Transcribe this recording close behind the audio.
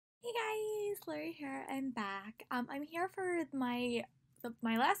Hey guys, Lori here. I'm back. I'm here for my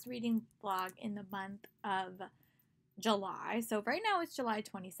last reading vlog in the month of July. So right now it's July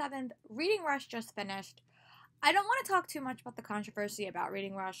 27th. Reading Rush just finished. I don't want to talk too much about the controversy about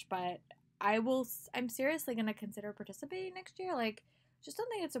Reading Rush, but I'm seriously going to consider participating next year. Just don't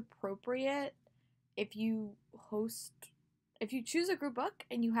think it's appropriate if you choose a group book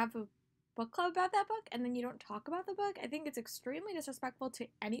and you have a book club about that book and then you don't talk about the book. I think it's extremely disrespectful to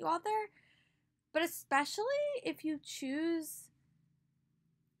any author, but especially if you choose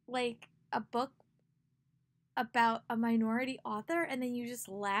a book about a minority author and then you just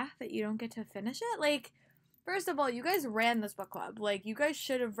laugh that you don't get to finish it. First of all, you guys ran this book club. You guys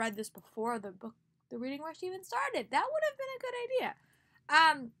should have read this before the Reading Rush even started. That would have been a good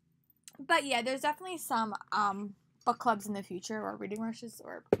idea. But yeah, there's definitely some book clubs in the future, or reading rushes,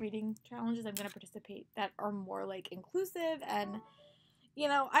 or reading challenges I'm going to participate that are more inclusive. And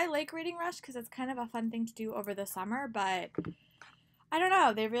I like Reading Rush because it's kind of a fun thing to do over the summer, but I don't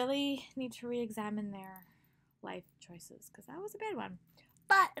know, they really need to re-examine their life choices because that was a bad one.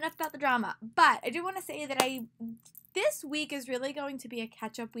 But enough about the drama. But I do want to say that this week is really going to be a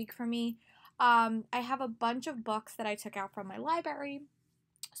catch-up week for me. I have a bunch of books that I took out from my library.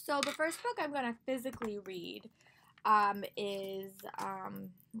 So the first book I'm going to physically read is,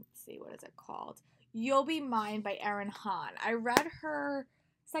 let's see, what is it called? You'll Be Mine by Erin Hahn. I read her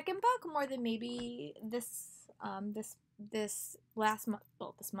second book more than maybe this last month,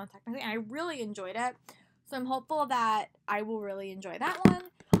 well, this month technically, and I really enjoyed it. So I'm hopeful that I will really enjoy that one.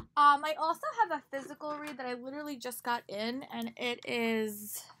 I also have a physical read that I literally just got in, and it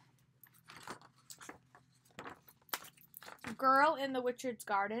is Girl in the Witch's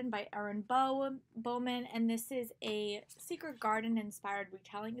Garden by Erin Bowman, and this is a Secret Garden inspired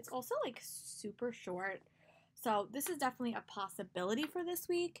retelling. It's also super short, so this is definitely a possibility for this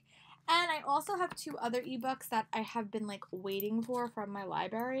week. And I also have two other ebooks that I have been waiting for from my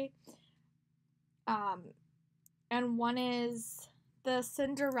library. And one is the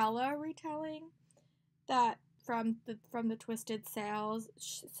Cinderella retelling that from the Twisted Sales.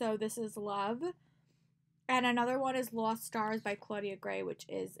 So this is Love. And another one is Lost Stars by Claudia Gray, which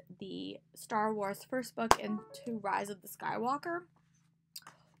is the Star Wars first book into Rise of the Skywalker.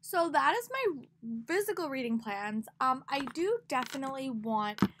 So that is my physical reading plans. I do definitely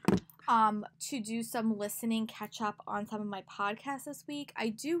want to do some listening catch up on some of my podcasts this week. I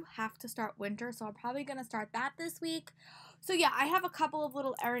do have to start winter, so I'm probably going to start that this week. So yeah, I have a couple of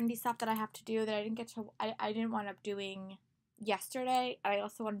little errandy stuff that I have to do that I didn't wind up doing yesterday. I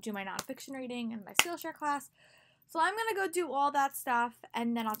also want to do my nonfiction reading and my Skillshare class. So I'm going to go do all that stuff,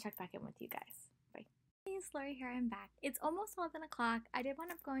 and then I'll check back in with you guys. Bye. Hey, it's Lori here. I'm back. It's almost 11 o'clock. I did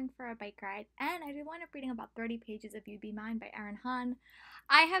wind up going for a bike ride, and I did wind up reading about 30 pages of You'd Be Mine by Erin Hahn.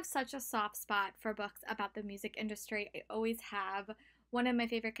 I have such a soft spot for books about the music industry. I always have. One of my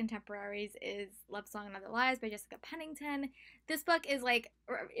favorite contemporaries is Love Song and Other Lies by Jessica Pennington. This book is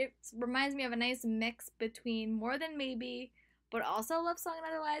it reminds me of a nice mix between More Than Maybe, but also Love Song and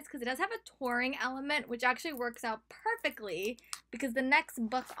Other Lies, because it does have a touring element, which actually works out perfectly, because the next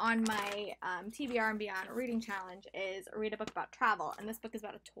book on my TBR and Beyond reading challenge is read a book about travel, and this book is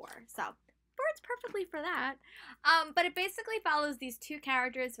about a tour, so works perfectly for that. But it basically follows these two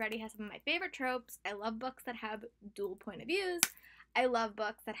characters. Already has some of my favorite tropes. I love books that have dual point of views. I love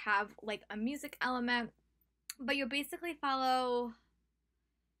books that have a music element, but you basically follow,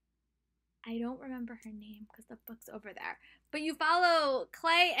 I don't remember her name because the book's over there. But you follow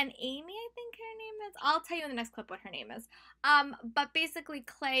Clay and Amy, I think her name is. I'll tell you in the next clip what her name is. But basically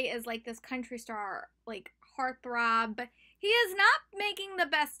Clay is this country star, heartthrob. He is not making the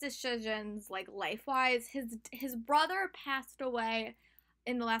best decisions life-wise. His brother passed away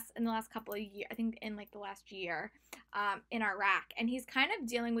in the last couple of years, I think in the last year, in Iraq, and he's kind of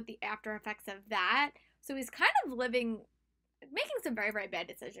dealing with the after effects of that. So he's kind of making some very, very bad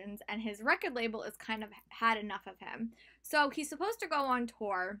decisions, and his record label is kind of had enough of him. So he's supposed to go on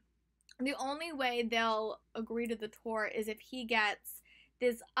tour. The only way they'll agree to the tour is if he gets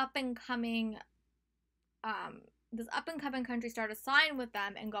this up and coming country star to sign with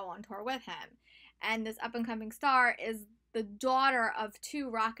them and go on tour with him. And this up and coming star is the daughter of two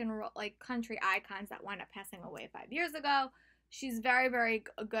rock and roll country icons that wound up passing away 5 years ago. She's very, very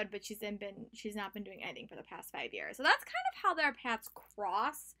good, but she's not been doing anything for the past 5 years. So that's kind of how their paths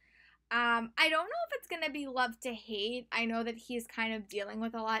cross. I don't know if it's going to be love to hate. I know that he's kind of dealing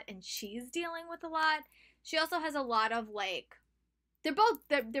with a lot, and she's dealing with a lot. She also has a lot of they're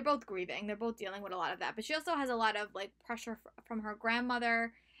both grieving. They're both dealing with a lot of that. But she also has a lot of pressure from her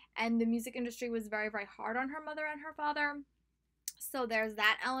grandmother, and the music industry was very, very hard on her mother and her father. So there's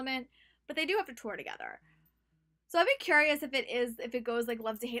that element, but they do have to tour together. So I'd be curious if it goes like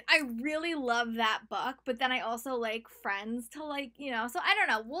love to hate. I really love that book, but then I also like Friends to like, so I don't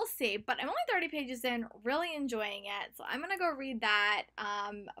know. We'll see. But I'm only 30 pages in, really enjoying it. So I'm going to go read that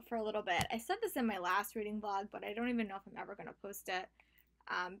for a little bit. I said this in my last reading vlog, but I don't even know if I'm ever going to post it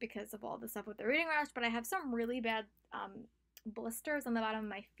because of all the stuff with the reading rush. But I have some really bad blisters on the bottom of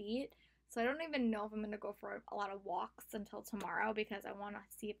my feet. So I don't even know if I'm going to go for a lot of walks until tomorrow because I want to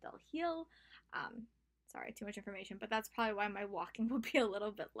see if they'll heal. Sorry, too much information, but that's probably why my walking will be a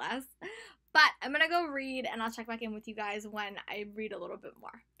little bit less. But I'm going to go read, and I'll check back in with you guys when I read a little bit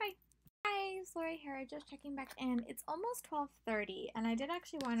more. Bye. Hi, it's Lori here, just checking back in. It's almost 12:30, and I did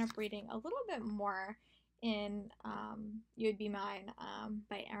actually wind up reading a little bit more in You'd Be Mine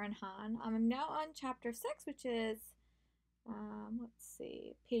by Erin Hahn. I'm now on chapter 6, which is, let's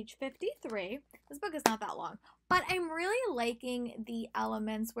see, page 53. This book is not that long. But I'm really liking the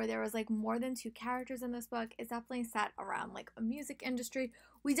elements where there was like more than 2 characters in this book. It's definitely set around like a music industry.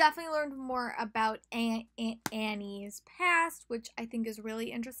 We definitely learned more about Annie's past, which I think is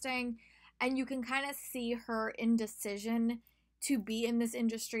really interesting. And you can kind of see her indecision to be in this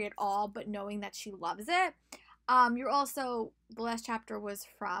industry at all, but knowing that she loves it. The last chapter was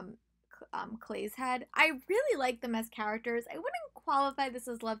from Clay's Head. I really like them as characters. I wouldn't qualify this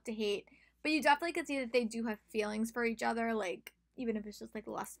as love to hate, but you definitely could see that they do have feelings for each other, like, even if it's just, like,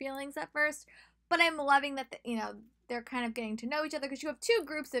 less feelings at first. But I'm loving that, they're kind of getting to know each other, because you have 2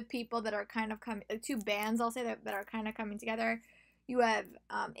 groups of people that are kind of coming, 2 bands, I'll say, that are kind of coming together. You have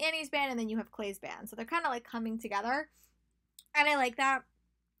Annie's band, and then you have Clay's band. So they're kind of, like, coming together. And I like that.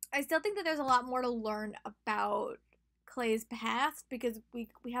 I still think that there's a lot more to learn about Clay's past, because we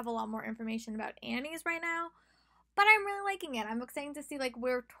have a lot more information about Annie's right now. But I'm really liking it. I'm excited to see like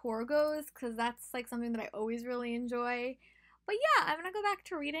where tour goes, because that's like something that I always really enjoy. But yeah, I'm gonna go back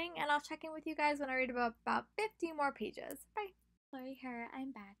to reading, and I'll check in with you guys when I read about 50 more pages. Bye. Lori here,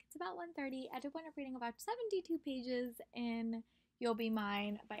 I'm back. It's about 1:30. I did wind up reading about 72 pages in You'll Be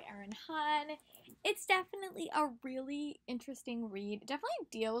Mine by Erin Hahn. It's definitely a really interesting read. It definitely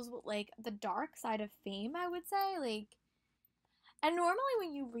deals with like the dark side of fame, I would say. And normally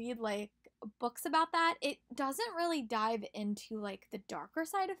when you read like books about that, it doesn't really dive into like the darker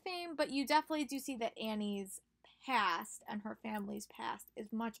side of fame, but you definitely do see that Annie's past and her family's past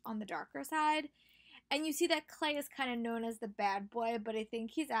is much on the darker side. And you see that Clay is kind of known as the bad boy, but I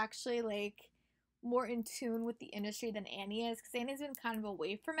think he's actually like more in tune with the industry than Annie is, because Annie's been kind of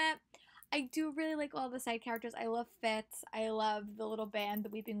away from it. I do really like all the side characters. I love Fitz. I love the little band, the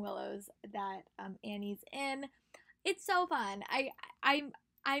Weeping Willows, that Annie's in. It's so fun.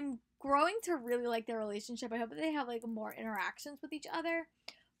 I'm growing to really like their relationship. I hope that they have like more interactions with each other.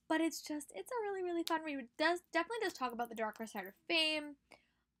 But it's a really, really fun read. It definitely does talk about the darker side of fame,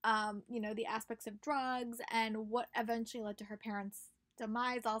 the aspects of drugs, and what eventually led to her parents'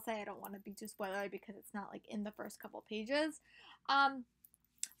 demise. I'll say, I don't want to be too spoilery because it's not like in the first couple pages.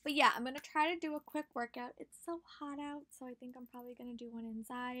 But yeah, I'm going to try to do a quick workout. It's so hot out, so I think I'm probably going to do one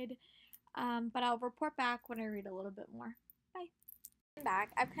inside. But I'll report back when I read a little bit more. Bye. I'm back.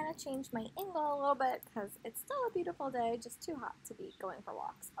 I've kind of changed my angle a little bit because it's still a beautiful day, just too hot to be going for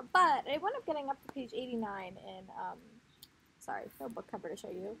walks. But I wound up getting up to page 89 in, sorry, no book cover to show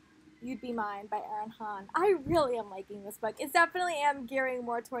you. You'd Be Mine by Erin Hahn. I really am liking this book. It definitely am gearing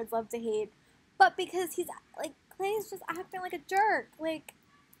more towards love to hate, but because he's, like, Clay's just acting like a jerk. Like,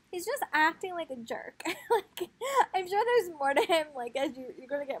 he's just acting like a jerk. Like, I'm sure there's more to him, like, as you're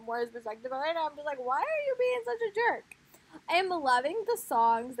going to get more his perspective. But right now, I'm just like, why are you being such a jerk? I am loving the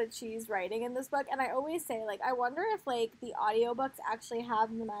songs that she's writing in this book, and I always say, like, I wonder if, like, the audiobooks actually have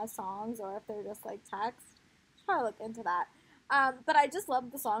them as songs, or if they're just, like, text. Should probably look into that. But I just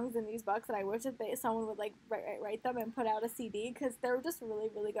love the songs in these books, and I wish that someone would, like, write them and put out a CD, because they're just really,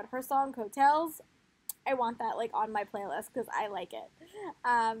 really good. Her song, Coattails, I want that, like, on my playlist, because I like it.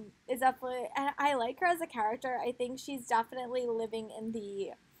 It's definitely, and I like her as a character. I think she's definitely living in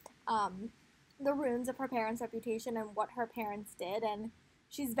the ruins of her parents' reputation and what her parents did, and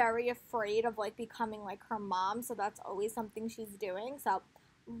she's very afraid of, like, becoming like her mom, so that's always something she's doing. So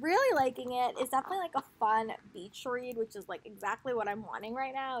really liking it. It's definitely like a fun beach read, which is like exactly what I'm wanting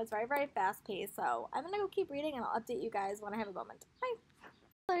right now. It's very, very fast paced, so I'm gonna go keep reading, and I'll update you guys when I have a moment. Bye.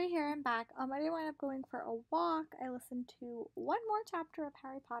 Lori here, I'm back. I did wind up going for a walk. I listened to one more chapter of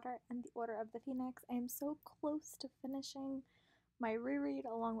Harry Potter and the Order of the Phoenix. I am so close to finishing my reread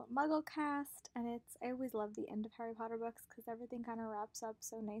along with MuggleCast, and I always love the end of Harry Potter books because everything kind of wraps up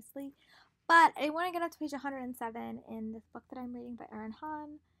so nicely. But I want to get up to page 107 in this book that I'm reading by Erin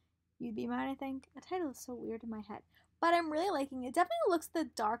Hahn, You'd Be Mine, I think. The title is so weird in my head. but I'm really liking it. Definitely looks the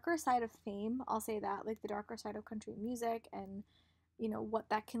darker side of fame, I'll say that, like the darker side of country music and you know what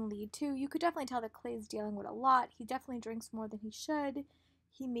that can lead to. You could definitely tell that Clay's dealing with a lot. He definitely drinks more than he should.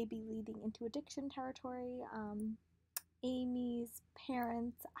 He may be leading into addiction territory. Amy's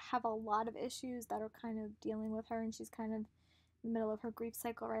parents have a lot of issues that are kind of dealing with her, and she's kind of in the middle of her grief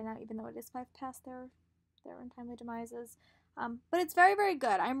cycle right now, even though it is 5 past their untimely demises. But it's very, very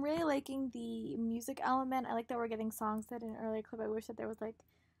good. I'm really liking the music element. I like that we're getting songs. That in an earlier clip, I wish that there was like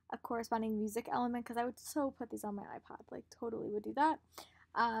a corresponding music element because I would so put these on my iPod. Like, totally would do that.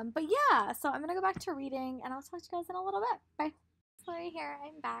 But yeah, so I'm gonna go back to reading, and I'll talk to you guys in a little bit. Bye. Lori here,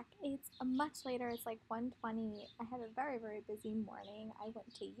 I'm back. It's much later, it's like 1:20. I had a very, very busy morning. I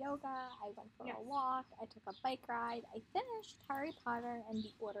went to yoga, I went for a walk, I took a bike ride, I finished Harry Potter and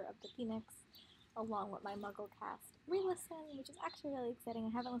the Order of the Phoenix, along with my MuggleCast re-listen, which is actually really exciting. I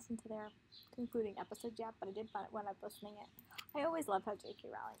haven't listened to their concluding episode yet, but I did when I'm listening it. I always love how J.K.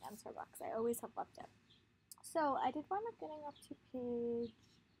 Rowling ends her books. I always have loved it. So I did wind up getting up to page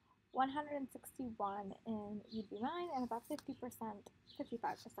 161 in You'd Be Mine and about 50%,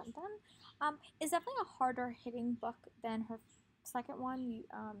 55% done. It's definitely a harder hitting book than her second one,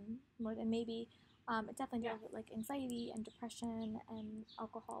 more than maybe. It definitely deals with like anxiety and depression and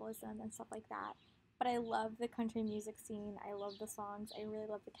alcoholism and stuff like that. But I love the country music scene. I love the songs. I really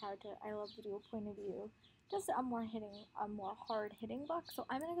love the character. I love the dual point of view. Just a more hard hitting book. So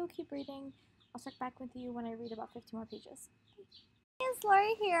I'm gonna go keep reading. I'll check back with you when I read about 50 more pages. It's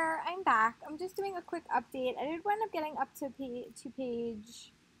Lori here. I'm back. I'm just doing a quick update. I did wind up getting up to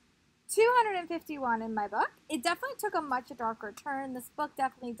page 251 in my book. It definitely took a much darker turn. This book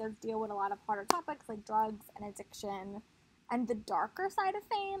definitely does deal with a lot of harder topics like drugs and addiction and the darker side of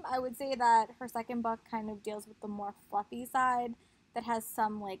fame. I would say that her second book kind of deals with the more fluffy side that has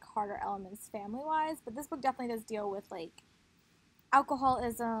some like harder elements family-wise, but this book definitely does deal with like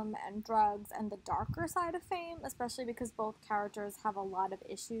alcoholism and drugs and the darker side of fame, especially because both characters have a lot of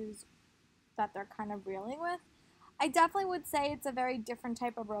issues that they're kind of reeling with. I definitely would say it's a very different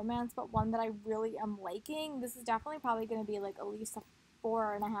type of romance, but one that I really am liking. This is definitely probably going to be like at least a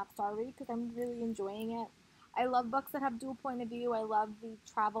 4.5-star read because I'm really enjoying it. I love books that have dual point of view. I love the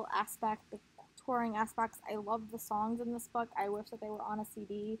travel aspect, the touring aspects. I love the songs in this book. I wish that they were on a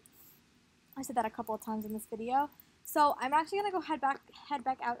CD. I said that a couple of times in this video. So I'm actually going to go head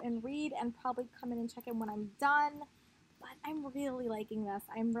back out and read and probably come in and check in when I'm done. But I'm really liking this.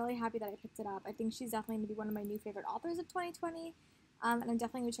 I'm really happy that I picked it up. I think she's definitely going to be one of my new favorite authors of 2020. And I'm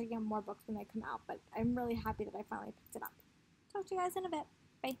definitely going to be checking out more books when they come out. But I'm really happy that I finally picked it up. Talk to you guys in a bit.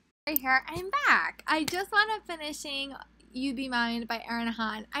 Bye. Right here, I'm back. I just wound up finishing You Be Mine by Erin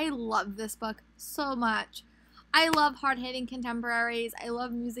Hahn. I love this book so much. I love hard-hitting contemporaries. I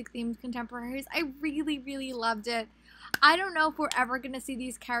love music-themed contemporaries. I really, really loved it. I don't know if we're ever going to see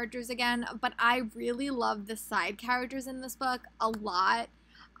these characters again, but I really love the side characters in this book a lot.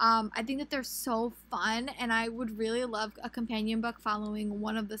 I think that they're so fun, and I would really love a companion book following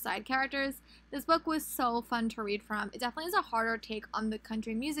one of the side characters. This book was so fun to read from. It definitely is a harder take on the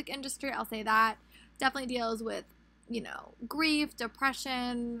country music industry, I'll say that. Definitely deals with, you know, grief,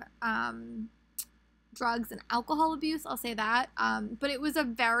 depression, drugs and alcohol abuse, I'll say that. But it was a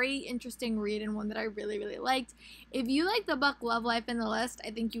very interesting read and one that I really, really liked. If you like the book Love, Life, and the List,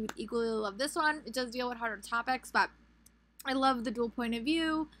 I think you would equally love this one. It does deal with harder topics, but I love the dual point of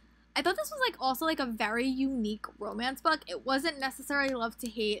view. I thought this was like also like a very unique romance book. It wasn't necessarily love to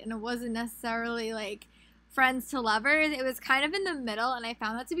hate, and it wasn't necessarily like friends to lovers. It was kind of in the middle, and I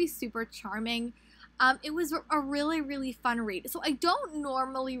found that to be super charming. It was a really, really fun read. So I don't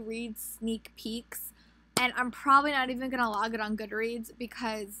normally read sneak peeks, and I'm probably not even going to log it on Goodreads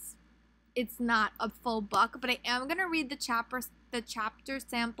because it's not a full book, but I am going to read the chapter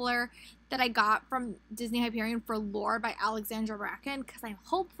sampler that I got from Disney Hyperion for Lore by Alexandra Bracken, because I'm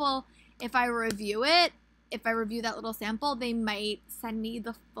hopeful if I review it, if I review that little sample, they might send me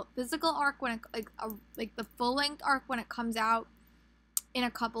the physical arc when it, like the full-length arc when it comes out in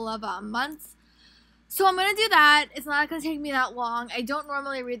a couple of months. So I'm going to do that. It's not going to take me that long. I don't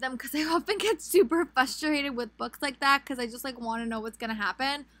normally read them because I often get super frustrated with books like that because I just like want to know what's going to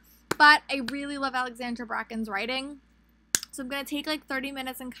happen. But I really love Alexandra Bracken's writing. So I'm going to take like 30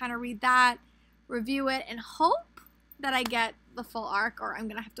 minutes and kind of read that, review it, and hope that I get the full arc, or I'm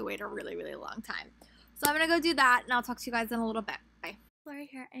going to have to wait a really, really long time. So I'm going to go do that, and I'll talk to you guys in a little bit. Bye. Lori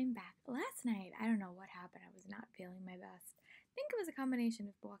here. I'm back. Last night, I don't know what happened. I was not feeling my best. I think it was a combination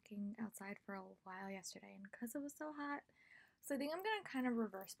of walking outside for a while yesterday and because it was so hot. So I think I'm going to kind of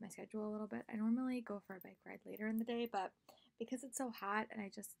reverse my schedule a little bit. I normally go for a bike ride later in the day, but because it's so hot and I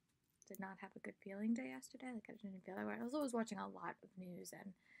just did not have a good feeling day yesterday. Like, I didn't feel that way. I was always watching a lot of news,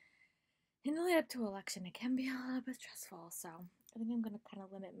 and in the lead up to election, it can be a little bit stressful. So I think I'm going to kind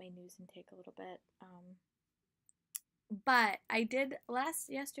of limit my news intake a little bit. But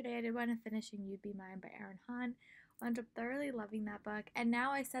yesterday I did wind up finishing You'd Be Mine by Aaron Hahn. Wound up thoroughly loving that book. And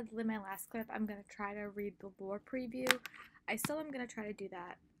now I said in my last clip, I'm going to try to read the lore preview. I still am going to try to do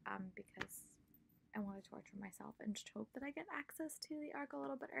that because I want to torture myself and just hope that I get access to the arc a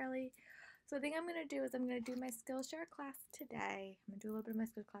little bit early. So the thing I'm going to do is I'm going to do my Skillshare class today. I'm going to do a little bit of my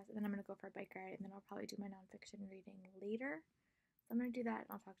Skillshare class, and then I'm going to go for a bike ride, and then I'll probably do my nonfiction reading later. So I'm going to do that, and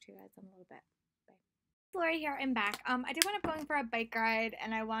I'll talk to you guys in a little bit. Bye. Lori here, I'm back. I did wind up going for a bike ride,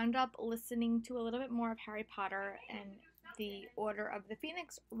 and I wound up listening to a little bit more of Harry Potter and the Order of the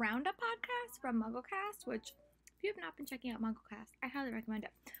Phoenix Roundup podcast from MuggleCast, which if you have not been checking out MuggleCast, I highly recommend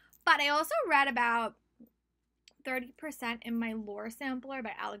it. But I also read about 30% in my lore sampler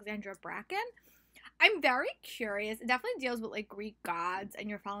by Alexandra Bracken. I'm very curious. It definitely deals with like Greek gods, and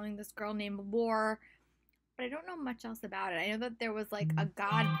you're following this girl named Lore, but I don't know much else about it. I know that there was like a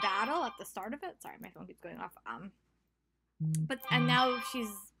god battle at the start of it. Sorry, my phone keeps going off. And now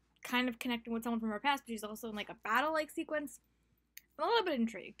she's kind of connecting with someone from her past, but she's also in like a battle like sequence. I'm a little bit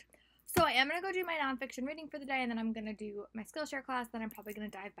intrigued. So I am going to go do my nonfiction reading for the day, and then I'm going to do my Skillshare class. Then I'm probably going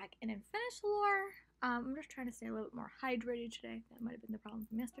to dive back in and finish lore. I'm just trying to stay a little bit more hydrated today. That might have been the problem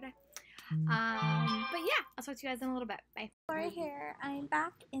from yesterday. But yeah, I'll talk to you guys in a little bit. Bye. Lori here. I'm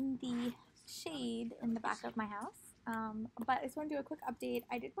back in the shade in the back of my house. But I just want to do a quick update.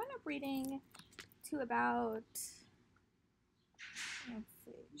 I did wind up reading to about, let's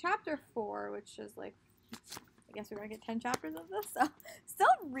see, chapter 4, which is like, I guess we're going to get 10 chapters of this. So still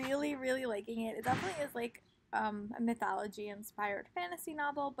really, really liking it. It definitely is like a mythology-inspired fantasy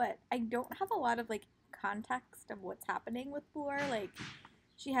novel, but I don't have a lot of like context of what's happening with Lore. Like,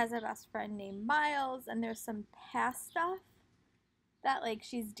 she has a best friend named Miles, and there's some past stuff that like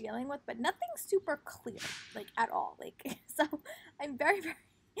she's dealing with, but nothing super clear, like at all. Like, so I'm very, very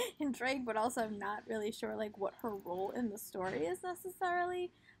intrigued, but also not really sure like what her role in the story is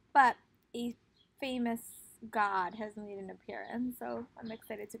necessarily. But a famous god has made an appearance, so I'm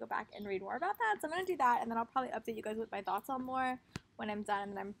excited to go back and read more about that. So I'm gonna do that, and then I'll probably update you guys with my thoughts on Lore when I'm done.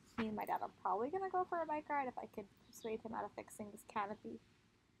 And then me and my dad are probably gonna go for a bike ride if I could persuade him out of fixing this canopy.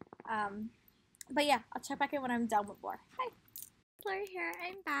 But yeah, I'll check back in when I'm done with Lore. Hi, Lori here.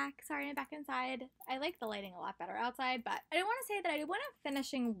 I'm back. Sorry, I'm back inside. I like the lighting a lot better outside, but I didn't want to say that I did wind up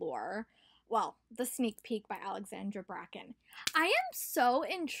finishing Lore. Well, the sneak peek by Alexandra Bracken. I am so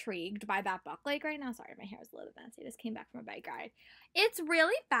intrigued by that book. Like right now, sorry, my hair is a little bit messy. I just came back from a bike ride. It's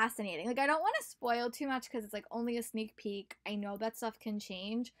really fascinating. Like, I don't want to spoil too much because it's like only a sneak peek. I know that stuff can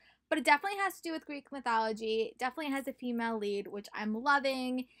change, but it definitely has to do with Greek mythology. It definitely has a female lead, which I'm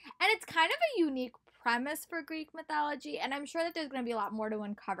loving. And it's kind of a unique premise for Greek mythology. And I'm sure that there's going to be a lot more to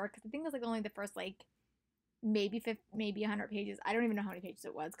uncover because I think it's like only the first like maybe 100 pages. I don't even know how many pages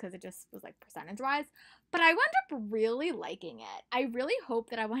it was because it just was like percentage-wise. But I wound up really liking it. I really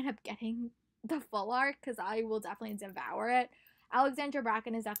hope that I wind up getting the full arc because I will definitely devour it. Alexandra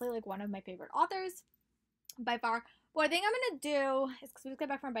Bracken is definitely like one of my favorite authors by far. What I think I'm going to do is, because we just got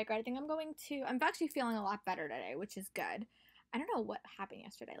back from a bike ride, I think I'm actually feeling a lot better today, which is good. I don't know what happened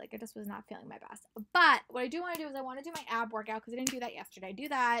yesterday. Like, I just was not feeling my best. But what I do want to do is I want to do my ab workout because I didn't do that yesterday. Do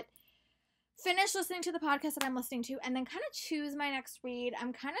that. Finish listening to the podcast that I'm listening to, and then kind of choose my next read.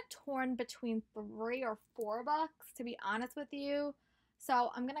 I'm kind of torn between 3 or 4 books, to be honest with you.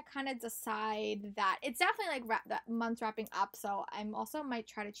 So I'm going to kind of decide that. It's definitely like that month's wrapping up, so I'm also might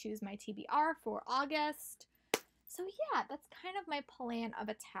try to choose my TBR for August. So yeah, that's kind of my plan of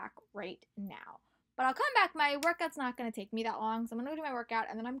attack right now. But I'll come back. My workout's not going to take me that long, so I'm going to do my workout,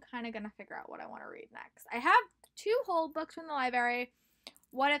 and then I'm kind of going to figure out what I want to read next. I have 2 whole books from the library.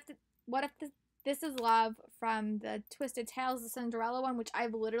 This is Love from the Twisted Tales, the Cinderella one, which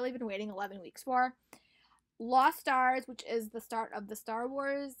I've literally been waiting 11 weeks for. Lost Stars, which is the start of the Star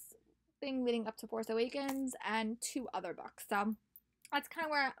Wars thing leading up to Force Awakens, and 2 other books. So that's kind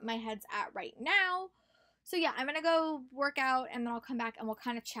of where my head's at right now. So yeah, I'm going to go work out, and then I'll come back and we'll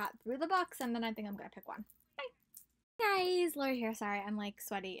kind of chat through the books, and then I think I'm going to pick one. Bye. Hey guys, Lori here. Sorry, I'm like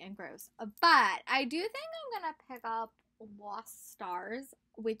sweaty and gross. But I do think I'm going to pick up Lost Stars,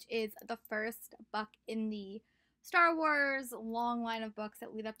 which is the first book in the Star Wars long line of books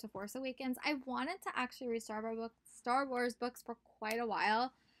that lead up to Force Awakens. I've wanted to actually read Star Wars books for quite a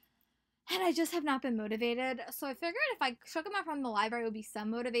while, and I just have not been motivated. So I figured if I took them out from the library, it would be some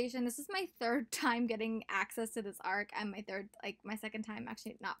motivation. This is my 3rd time getting access to this arc, and my 2nd time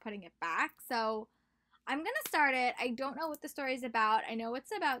actually not putting it back. So I'm going to start it. I don't know what the story is about. I know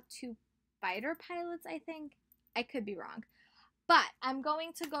it's about 2 fighter pilots, I think. I could be wrong. But I'm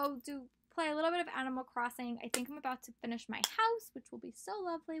going to go play a little bit of Animal Crossing. I think I'm about to finish my house, which will be so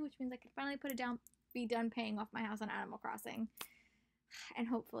lovely, which means I can finally be done paying off my house on Animal Crossing. And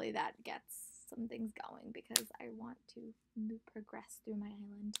hopefully that gets some things going because I want to progress through my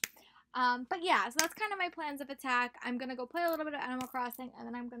island. But yeah, so that's kind of my plans of attack. I'm going to go play a little bit of Animal Crossing, and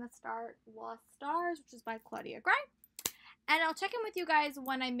then I'm going to start Lost Stars, which is by Claudia Gray. And I'll check in with you guys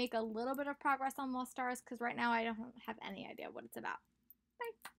when I make a little bit of progress on Lost Stars, because right now I don't have any idea what it's about.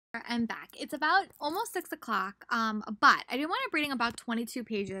 Bye. I'm back. It's about almost 6 o'clock, but I do want to reading about 22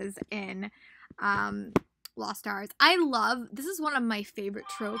 pages in Lost Stars. This is one of my favorite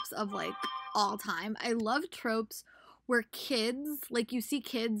tropes of, like, all time. I love tropes where kids, like, you see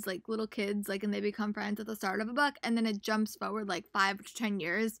kids, like, little kids, like, and they become friends at the start of a book, and then it jumps forward, like, 5 to 10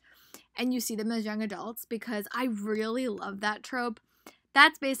 years, and you see them as young adults, because I really love that trope.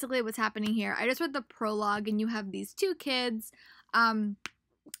 That's basically what's happening here. I just read the prologue, and you have these 2 kids, and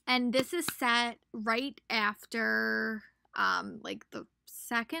this is set right after, like, the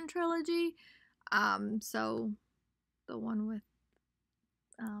second trilogy, so the one with,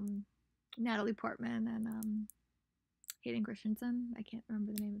 Natalie Portman and, Hayden Christensen. I can't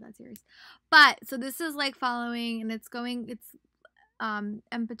remember the name of that series. But, so this is, like, following, and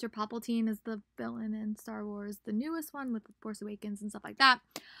Emperor Palpatine is the villain in Star Wars, the newest one with The Force Awakens and stuff like that.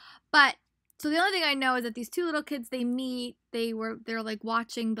 But, so the only thing I know is that these 2 little kids, they meet, they're like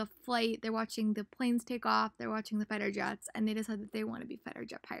watching the flight, they're watching the planes take off, they're watching the fighter jets, and they decide that they want to be fighter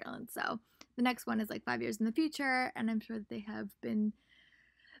jet pilots. So, the next one is like 5 years in the future, and I'm sure that they have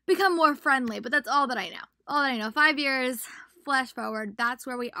become more friendly, but that's all that I know. All that I know. 5 years, flash forward, that's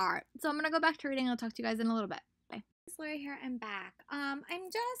where we are. So I'm going to go back to reading. I'll talk to you guys in a little bit. Bye. It's Lori here. I'm back. I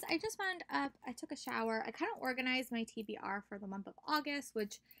just wound up, I took a shower. I kind of organized my TBR for the month of August,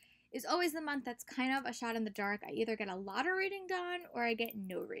 which is always the month that's kind of a shot in the dark. I either get a lot of reading done or I get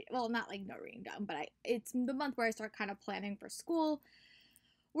no reading. Well, not like no reading done, but it's the month where I start kind of planning for school.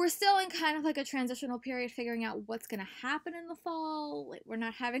 We're still in kind of like a transitional period figuring out what's going to happen in the fall. Like, we're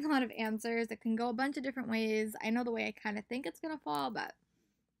not having a lot of answers. It can go a bunch of different ways. I know the way I kind of think it's going to fall, but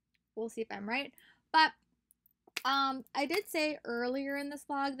we'll see if I'm right. But I did say earlier in this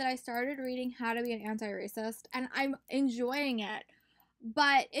vlog that I started reading How to Be an Anti-Racist, and I'm enjoying it.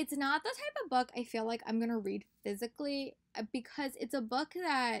 But it's not the type of book I feel like I'm going to read physically, because it's a book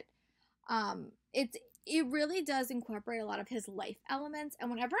that it really does incorporate a lot of his life elements,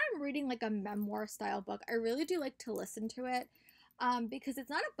 and whenever I'm reading like a memoir style book, I really do like to listen to it, because it's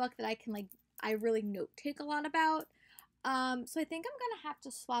not a book that I really note take a lot about. So I think I'm gonna have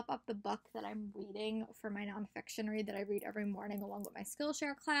to swap up the book that I'm reading for my nonfiction read that I read every morning along with my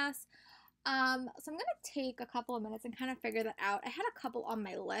Skillshare class. So I'm gonna take a couple of minutes and kind of figure that out. I had a couple on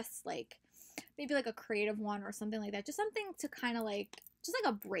my list, like maybe like a creative one or something like that, just something to kind of like, just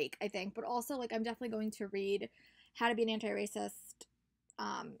like a break, I think, but also like I'm definitely going to read How to Be an Anti-Racist,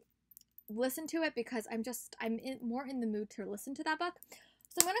 listen to it, because I'm more in the mood to listen to that book.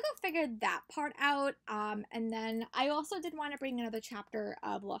 So I'm gonna go figure that part out, and then I also did want to bring another chapter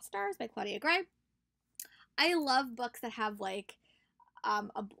of Lost Stars by Claudia Gray. I love books that have like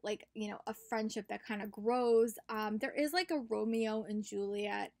a friendship that kind of grows. There is like a Romeo and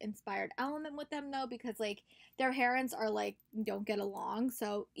Juliet inspired element with them though, because like their parents are like don't get along,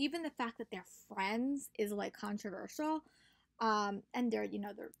 so even the fact that they're friends is like controversial. And they're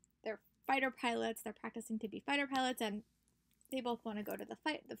fighter pilots. They're practicing to be fighter pilots, and they both want to go to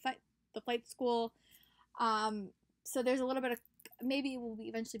the flight school. So there's a little bit of, maybe it will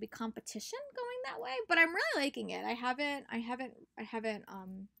eventually be competition going that way, but I'm really liking it. I haven't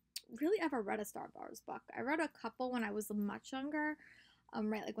really ever read a Star Wars book. I read a couple when I was much younger,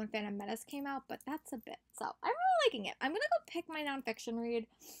 right, like when Phantom Menace came out, but that's a bit. So I'm really liking it. I'm gonna go pick my nonfiction read,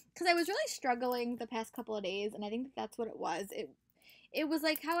 because I was really struggling the past couple of days, and I think that's what it was. It was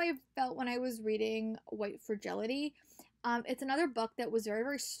like how I felt when I was reading White Fragility. It's another book that was very,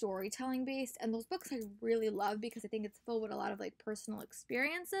 very storytelling based, and those books I really love because I think it's filled with a lot of like personal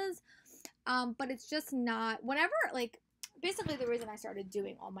experiences. But it's just not, whenever, like, basically the reason I started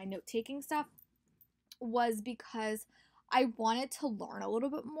doing all my note-taking stuff was because I wanted to learn a little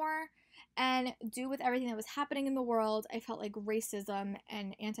bit more and do with everything that was happening in the world. I felt like racism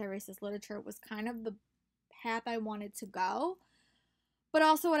and anti-racist literature was kind of the path I wanted to go. But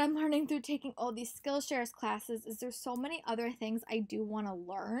also what I'm learning through taking all these Skillshares classes is there's so many other things I do want to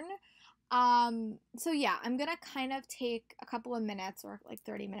learn. So yeah, I'm going to kind of take a couple of minutes or like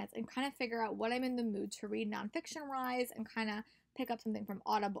 30 minutes and kind of figure out what I'm in the mood to read nonfiction-wise and kind of pick up something from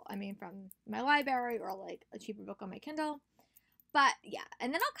from my library, or like a cheaper book on my Kindle. But yeah,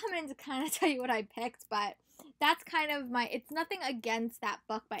 and then I'll come in to kind of tell you what I picked, but that's kind of it's nothing against that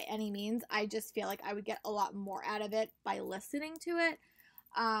book by any means. I just feel like I would get a lot more out of it by listening to it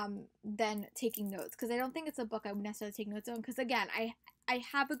than taking notes, because I don't think it's a book I would necessarily take notes on, because again, I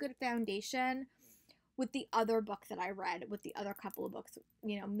have a good foundation with the other book that I read, with the other couple of books,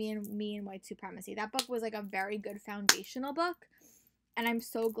 Me and White Supremacy. That book was like a very good foundational book, and I'm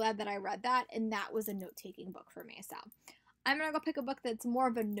so glad that I read that, and that was a note-taking book for me. So I'm gonna go pick a book that's more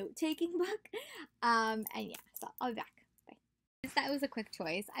of a note-taking book, and yeah, so I'll be back. Bye. That was a quick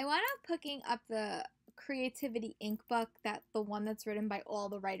choice. I wound up picking up the Creativity Inc. book, the one that's written by all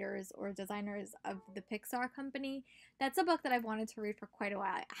the writers or designers of the Pixar company. That's a book that I've wanted to read for quite a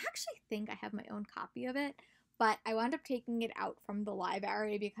while. I actually think I have my own copy of it, but I wound up taking it out from the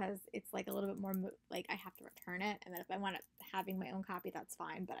library because it's like a little bit more like I have to return it, and then if I want having my own copy, that's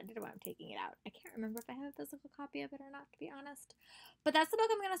fine, but I didn't want taking it out. I can't remember if I have a physical copy of it or not, to be honest. But that's the book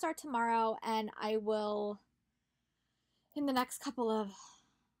I'm going to start tomorrow, and I will, in the next couple of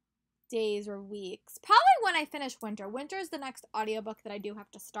days or weeks, probably when I finish Winter. Winter is the next audiobook that I do have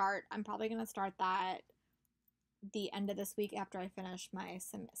to start. I'm probably going to start that the end of this week after I finish my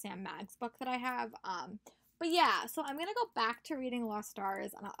Sam Maggs book that I have. But yeah, so I'm going to go back to reading Lost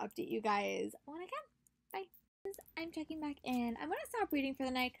Stars, and I'll update you guys when I can. Bye. I'm checking back in. I'm going to stop reading for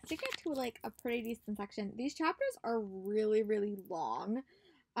the night because I get to like a pretty decent section. These chapters are really, really long.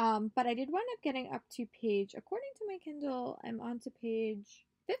 But I did wind up getting up to page, according to my Kindle, I'm on to page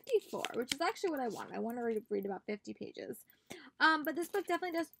 54, which is actually what I want. I want to read about 50 pages. But this book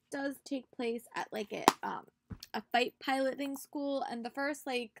definitely does take place at like a fight piloting school, and the first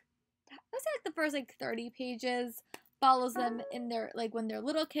let's say the first 30 pages follows them in their when they're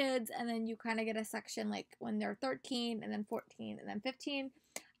little kids, and then you kind of get a section like when they're 13 and then 14 and then 15.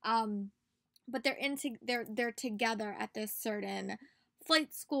 But they're together at this certain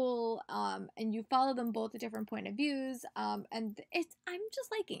flight school, and you follow them both at different point of views, and I'm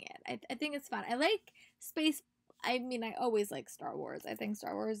just liking it. I think it's fun. I like space. I always like Star Wars. I think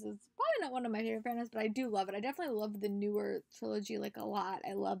Star Wars is probably not one of my favorite franchises, but I do love it. I definitely love the newer trilogy a lot.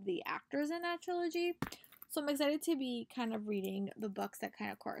 I love the actors in that trilogy. So I'm excited to be kind of reading the books that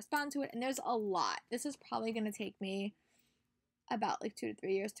kind of correspond to it. And there's a lot. This is probably going to take me about 2 to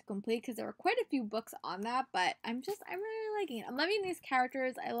 3 years to complete, because there were quite a few books on that, but I'm really liking it. I'm loving these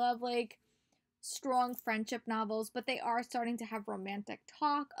characters. I love strong friendship novels, but they are starting to have romantic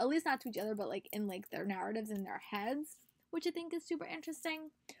talk, at least not to each other, but in their narratives in their heads, which I think is super interesting.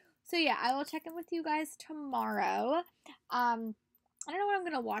 So yeah, I will check in with you guys tomorrow. I don't know what I'm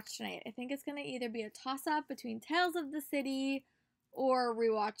gonna watch tonight. I think it's gonna either be a toss-up between Tales of the City or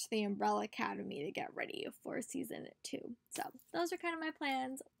rewatch The Umbrella Academy to get ready for season 2. So those are kind of my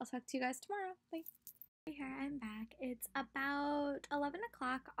plans. I'll talk to you guys tomorrow. Bye. Here, I'm back. It's about 11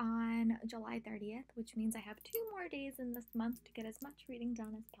 o'clock on July 30th, which means I have 2 more days in this month to get as much reading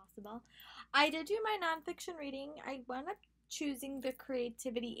done as possible. I did do my nonfiction reading. I wound up choosing the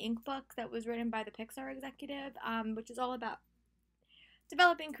Creativity Inc. book that was written by the Pixar executive, which is all about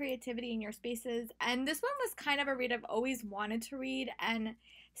developing creativity in your spaces. And this one was kind of a read I've always wanted to read, and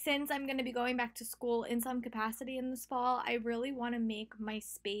since I'm going to be going back to school in some capacity in this fall, I really want to make my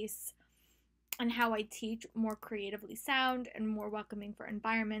space and how I teach more creatively sound and more welcoming for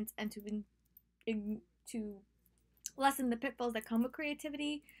environments, and to lessen the pitfalls that come with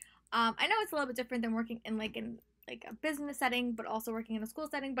creativity. I know it's a little bit different than working in a business setting, but also working in a school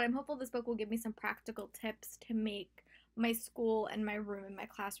setting, but I'm hopeful this book will give me some practical tips to make my school and my room and my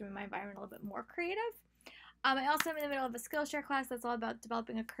classroom and my environment a little bit more creative. I also am in the middle of a Skillshare class that's all about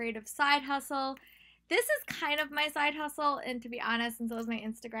developing a creative side hustle. This is kind of my side hustle, and to be honest, and so is my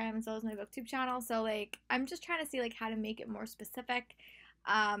Instagram, and so is my booktube channel, so I'm just trying to see how to make it more specific.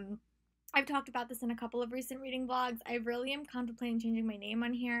 I've talked about this in a couple of recent reading vlogs. I really am contemplating changing my name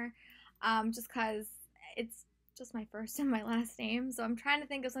on here, just because it's just my first and my last name, so I'm trying to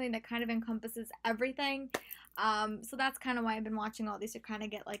think of something that kind of encompasses everything. So that's kind of why I've been watching all these, to kind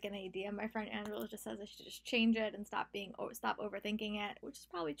of get an idea. My friend Angela just says I should just change it and stop overthinking it, which is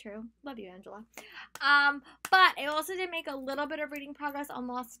probably true. Love you, Angela. But I also did make a little bit of reading progress on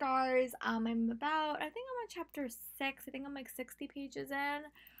Lost Stars. I think I'm on chapter 6. I think I'm 60 pages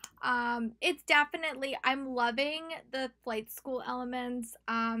in. It's definitely, I'm loving the flight school elements.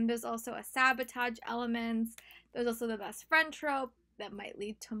 There's also a sabotage elements. There's also the best friend trope that might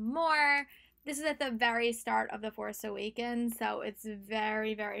lead to more. This is at the very start of The Force Awakens, so it's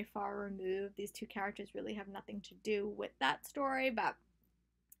very, very far removed. These 2 characters really have nothing to do with that story, but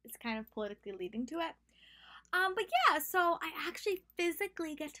it's kind of politically leading to it. But yeah, so I actually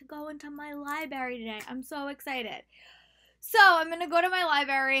physically get to go into my library today. I'm so excited. So I'm going to go to my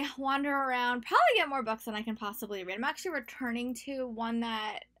library, wander around, probably get more books than I can possibly read. I'm actually returning to one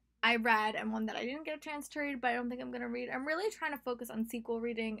that I read and one that I didn't get a chance to read, but I don't think I'm going to read. I'm really trying to focus on sequel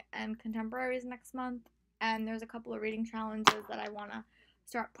reading and contemporaries next month. And there's a couple of reading challenges that I want to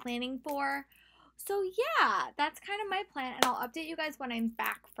start planning for. So yeah, that's kind of my plan. And I'll update you guys when I'm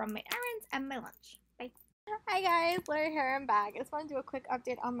back from my errands and my lunch. Bye. Hi guys, Lori here, I'm back. I just want to do a quick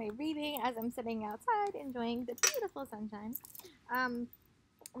update on my reading as I'm sitting outside enjoying the beautiful sunshine.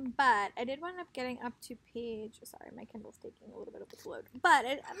 But I did wind up getting up to page, sorry, my Kindle's taking a little bit of a load, but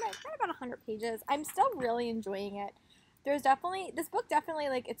I'm at about 100 pages. I'm still really enjoying it. There's definitely, this book definitely,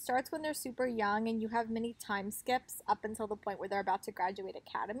 like, it starts when they're super young and you have many time skips up until the point where they're about to graduate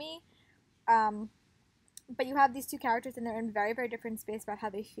academy. But you have these two characters, and they're in very, very different space about how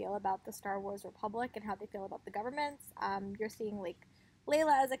they feel about the Star Wars Republic and how they feel about the governments. You're seeing, like,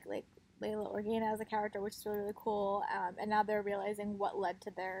 Layla Organa as a character, which is really, really cool. And now they're realizing what led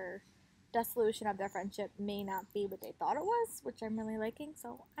to their dissolution of their friendship may not be what they thought it was, which I'm really liking.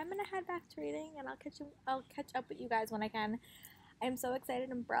 So I'm gonna head back to reading, and I'll catch up with you guys when I can. I'm so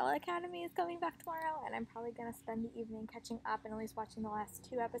excited. Umbrella Academy is coming back tomorrow, and I'm probably going to spend the evening catching up and at least watching the last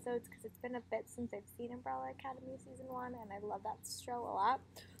 2 episodes because it's been a bit since I've seen Umbrella Academy Season 1, and I love that show a lot.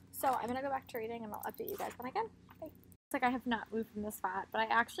 So I'm going to go back to reading, and I'll update you guys when I can. Bye. It's like I have not moved from this spot, but I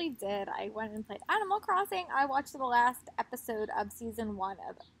actually did. I went and played Animal Crossing. I watched the last episode of Season 1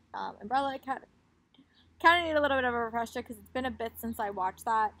 of Umbrella Academy. Kind of need a little bit of a refresher because it's been a bit since I watched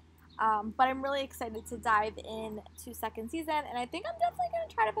that. But I'm really excited to dive in to second season, and I think I'm definitely going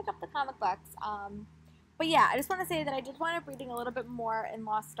to try to pick up the comic books. But yeah, I just want to say that I did wind up reading a little bit more in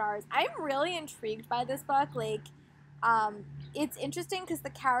Lost Stars. I'm really intrigued by this book. Like, it's interesting because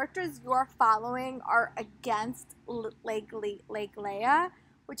the characters you're following are against Leia,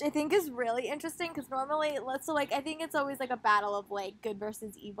 which I think is really interesting because normally, I think it's always like a battle of like good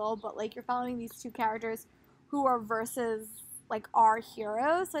versus evil, but like you're following these two characters who are versus like our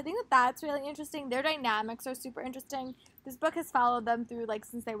heroes. So I think that that's really interesting. Their dynamics are super interesting. This book has followed them through like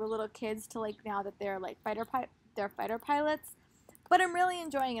since they were little kids to like now that they're like fighter pilots. But I'm really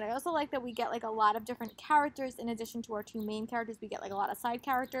enjoying it. I also like that we get like a lot of different characters in addition to our 2 main characters. We get like a lot of side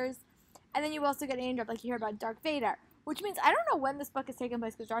characters. And then you also get Andrew, like you hear about Darth Vader, which means I don't know when this book is taking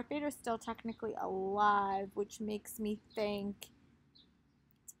place because Darth Vader is still technically alive, which makes me think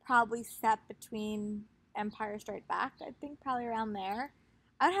it's probably set between Empire Strikes Back, I think probably around there.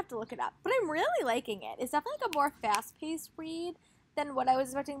 I would have to look it up, but I'm really liking it. It's definitely like a more fast-paced read than what I was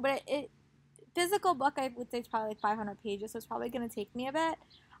expecting, but physical book I would say it's probably like 500 pages, so it's probably going to take me a bit.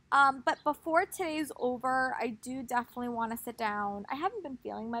 But before today's over, I do definitely want to sit down. I haven't been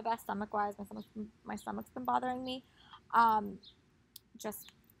feeling my best stomach-wise. My stomach's been bothering me.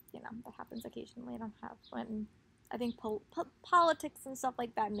 Just, that happens occasionally. I don't have when I think politics and stuff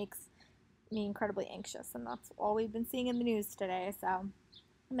like that makes me incredibly anxious, and that's all we've been seeing in the news today, so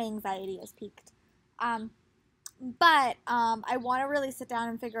my anxiety has peaked. But I want to really sit down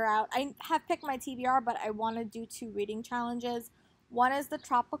and figure out, I have picked my TBR, but I want to do 2 reading challenges. One is the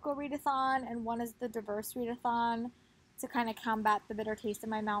tropical readathon, and one is the diverse readathon to kind of combat the bitter taste in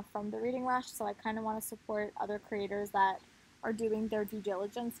my mouth from the reading rush, so I kind of want to support other creators that are doing their due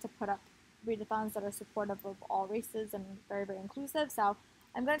diligence to put up readathons that are supportive of all races and very, very inclusive, so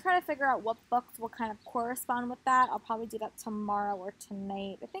I'm going to try to figure out what books will kind of correspond with that. I'll probably do that tomorrow or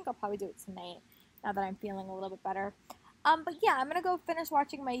tonight. I think I'll probably do it tonight now that I'm feeling a little bit better. But yeah, I'm going to go finish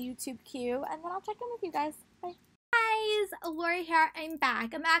watching my YouTube queue, and then I'll check in with you guys. Bye. Guys, Lori here. I'm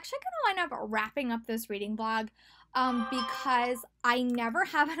back. I'm actually going to wind up wrapping up this reading vlog because I never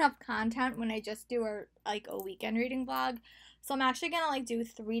have enough content when I just do a weekend reading vlog. So I'm actually going to like do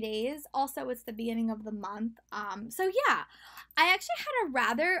 3 days. Also, it's the beginning of the month. So yeah, I actually had a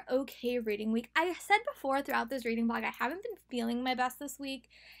rather okay reading week. I said before throughout this reading vlog, I haven't been feeling my best this week.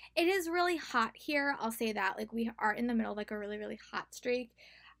 It is really hot here. I'll say that. Like we are in the middle of like a really, really hot streak.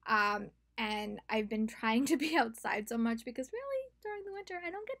 And I've been trying to be outside so much because really during the winter,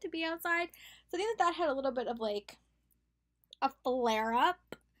 I don't get to be outside. So I think that had a little bit of like a flare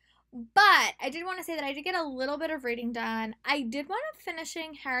up. But I did want to say that I did get a little bit of reading done. I did wind up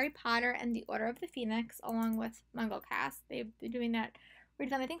finishing Harry Potter and the Order of the Phoenix along with Mungo Cast. They've been doing that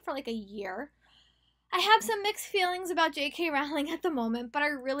read done I think for like a year. I have some mixed feelings about J.K. Rowling at the moment, but I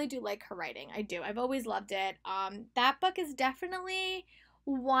really do like her writing. I do. I've always loved it. That book is definitely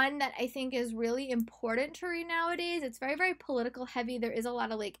one that I think is really important to read nowadays. It's very, very political heavy. There is a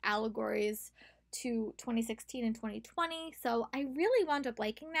lot of like allegories to 2016 and 2020. So I really wound up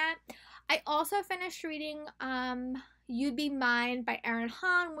liking that. I also finished reading You'd Be Mine by Erin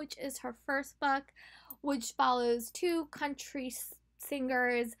Hahn, which is her first book, which follows two country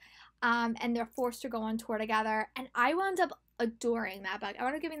singers, and they're forced to go on tour together. And I wound up adoring that book. I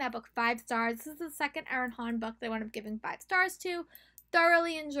wound up giving that book 5 stars. This is the second Erin Hahn book that I wound up giving 5 stars to.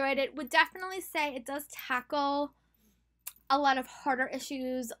 Thoroughly enjoyed it. Would definitely say it does tackle a lot of harder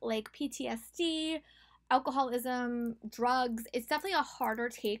issues like PTSD, alcoholism, drugs. It's definitely a harder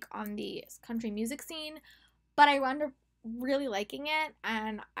take on the country music scene, but I wound up really liking it,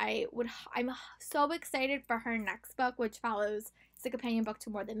 and I'm so excited for her next book, which follows the companion book to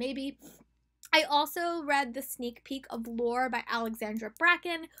More Than Maybe. I also read the sneak peek of Lore by Alexandra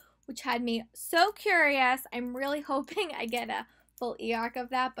Bracken, which had me so curious. I'm really hoping I get a full e-arc of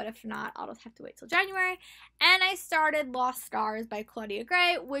that, but if not, I'll just have to wait till January. And I started Lost Stars by Claudia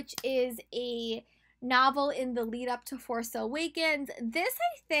Gray, which is a novel in the lead up to Force Awakens. This,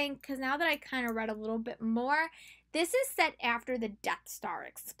 I think, because now that I kind of read a little bit more, this is set after the Death Star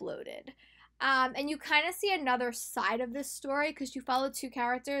exploded. And you kind of see another side of this story because you follow two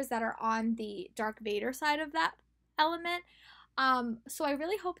characters that are on the Darth Vader side of that element. So I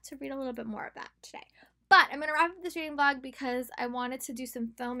really hope to read a little bit more of that today. But I'm going to wrap up this reading vlog because I wanted to do some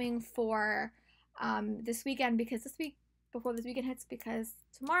filming for this weekend, because before this weekend hits, because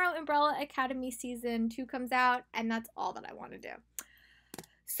tomorrow Umbrella Academy Season 2 comes out, and that's all that I want to do.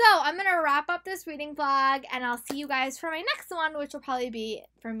 So I'm going to wrap up this reading vlog, and I'll see you guys for my next one, which will probably be,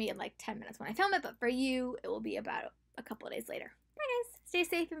 for me, in like 10 minutes when I film it, but for you, it will be about a couple of days later. Bye, guys. Stay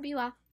safe and be well.